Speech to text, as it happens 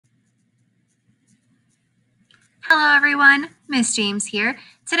Hello everyone, Miss James here.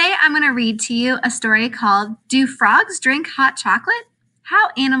 Today I'm going to read to you a story called Do Frogs Drink Hot Chocolate?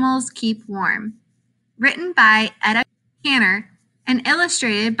 How Animals Keep Warm, written by Etta Canner and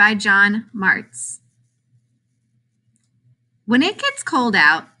illustrated by John Martz. When it gets cold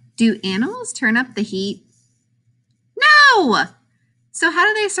out, do animals turn up the heat? No! So how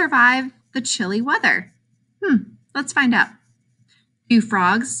do they survive the chilly weather? Let's find out. Do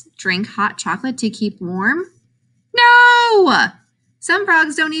frogs drink hot chocolate to keep warm? No! Some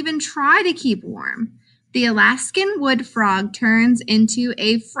frogs don't even try to keep warm. The Alaskan wood frog turns into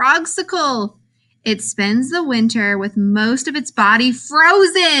a frogsicle. It spends the winter with most of its body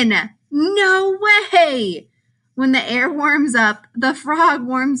frozen. No way! When the air warms up, the frog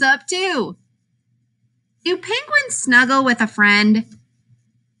warms up too. Do penguins snuggle with a friend?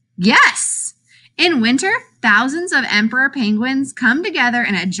 Yes! In winter, thousands of emperor penguins come together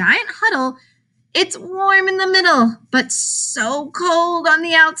in a giant huddle. It's warm in the middle, but so cold on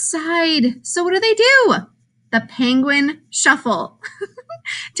the outside. So what do? The penguin shuffle.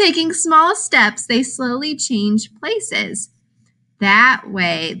 Taking small steps, they slowly change places. That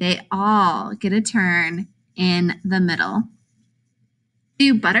way, they all get a turn in the middle.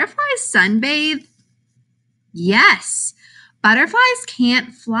 Do butterflies sunbathe? Yes. Butterflies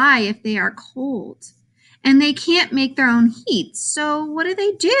can't fly if they are cold, and they can't make their own heat. So what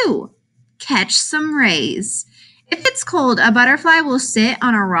do? Catch some rays. If it's cold, a butterfly will sit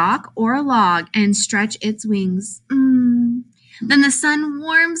on a rock or a log and stretch its wings. Then the sun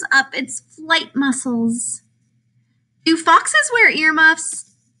warms up its flight muscles. Do foxes wear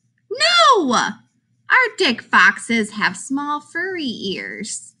earmuffs? No! Arctic foxes have small furry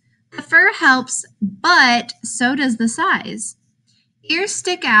ears. The fur helps, but so does the size. Ears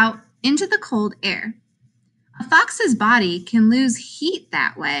stick out into the cold air. A fox's body can lose heat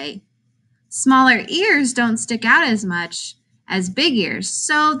that way. Smaller ears don't stick out as much as big ears,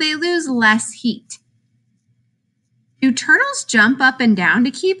 so they lose less heat. Do turtles jump up and down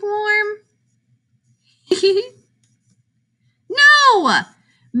to keep warm? No!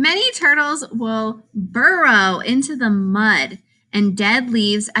 Many turtles will burrow into the mud and dead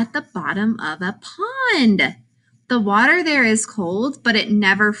leaves at the bottom of a pond. The water there is cold, but it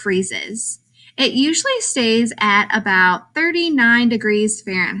never freezes. It usually stays at about 39 degrees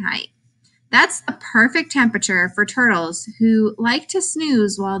Fahrenheit. That's the perfect temperature for turtles who like to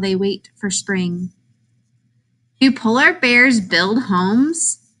snooze while they wait for spring. Do polar bears build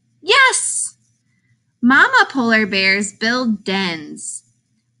homes? Yes! Mama polar bears build dens,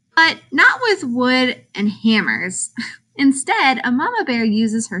 but not with wood and hammers. Instead, a mama bear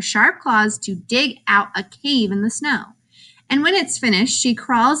uses her sharp claws to dig out a cave in the snow. And when it's finished, she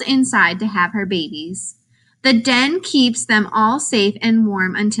crawls inside to have her babies. The den keeps them all safe and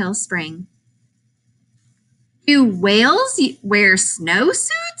warm until spring. Do whales wear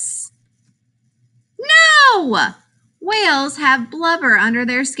snowsuits? No! Whales have blubber under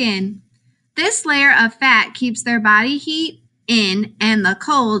their skin. This layer of fat keeps their body heat in and the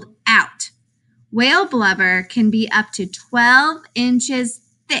cold out. Whale blubber can be up to 12 inches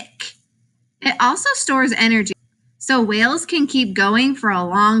thick. It also stores energy, so whales can keep going for a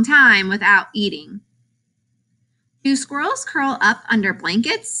long time without eating. Do squirrels curl up under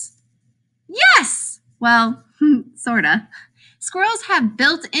blankets? Yes! Well, sorta. Squirrels have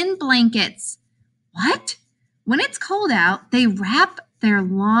built-in blankets. What? When it's cold out, they wrap their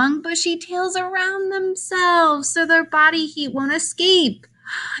long bushy tails around themselves so their body heat won't escape.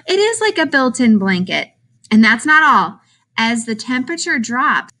 It is like a built-in blanket. And that's not all. As the temperature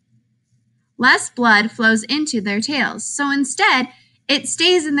drops, less blood flows into their tails. So instead, it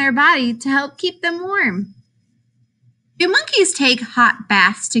stays in their body to help keep them warm. Do monkeys take hot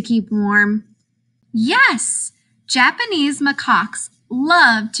baths to keep warm? Yes. Japanese macaques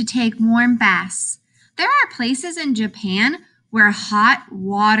love to take warm baths. There are places in Japan where hot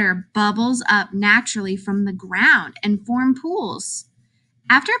water bubbles up naturally from the ground and form pools.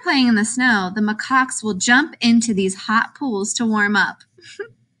 After playing in the snow, the macaques will jump into these hot pools to warm up.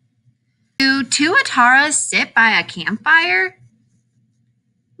 Do tuataras sit by a campfire?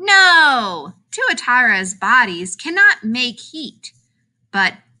 No! Tuataras' bodies cannot make heat,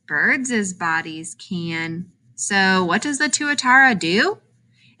 but birds' bodies can. So what does the tuatara do?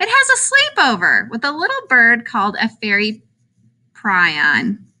 It has a sleepover with a little bird called a fairy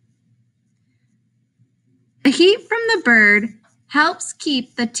prion. The heat from the bird helps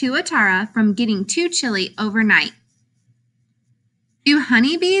keep the tuatara from getting too chilly overnight. Do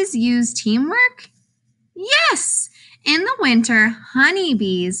honeybees use teamwork? Yes! In the winter,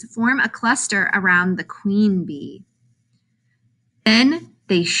 honeybees form a cluster around the queen bee. Then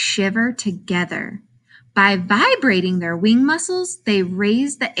they shiver together. By vibrating their wing muscles, they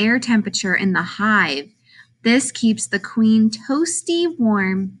raise the air temperature in the hive. This keeps the queen toasty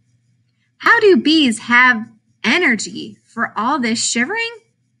warm. How do bees have energy for all this shivering?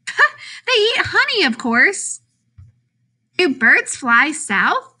 They eat honey, of course. Do birds fly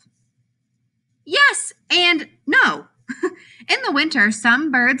south? Yes and no. In the winter,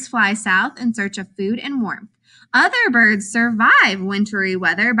 some birds fly south in search of food and warmth. Other birds survive wintry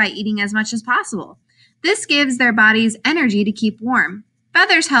weather by eating as much as possible. This gives their bodies energy to keep warm.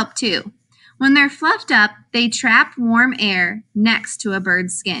 Feathers help too. When they're fluffed up, they trap warm air next to a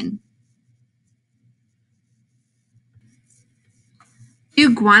bird's skin.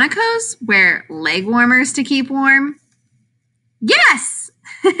 Do guanacos wear leg warmers to keep warm? Yes,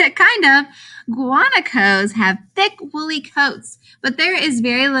 kind of. Guanacos have thick, woolly coats, but there is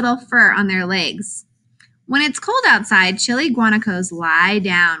very little fur on their legs. When it's cold outside, chilly guanacos lie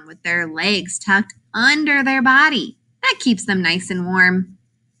down with their legs tucked under their body. That keeps them nice and warm.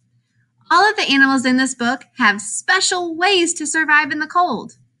 All of the animals in this book have special ways to survive in the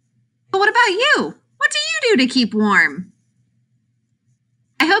cold. But what about you? What do you do to keep warm?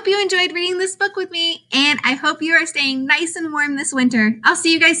 I hope you enjoyed reading this book with me, and I hope you are staying nice and warm this winter. I'll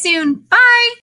see you guys soon. Bye!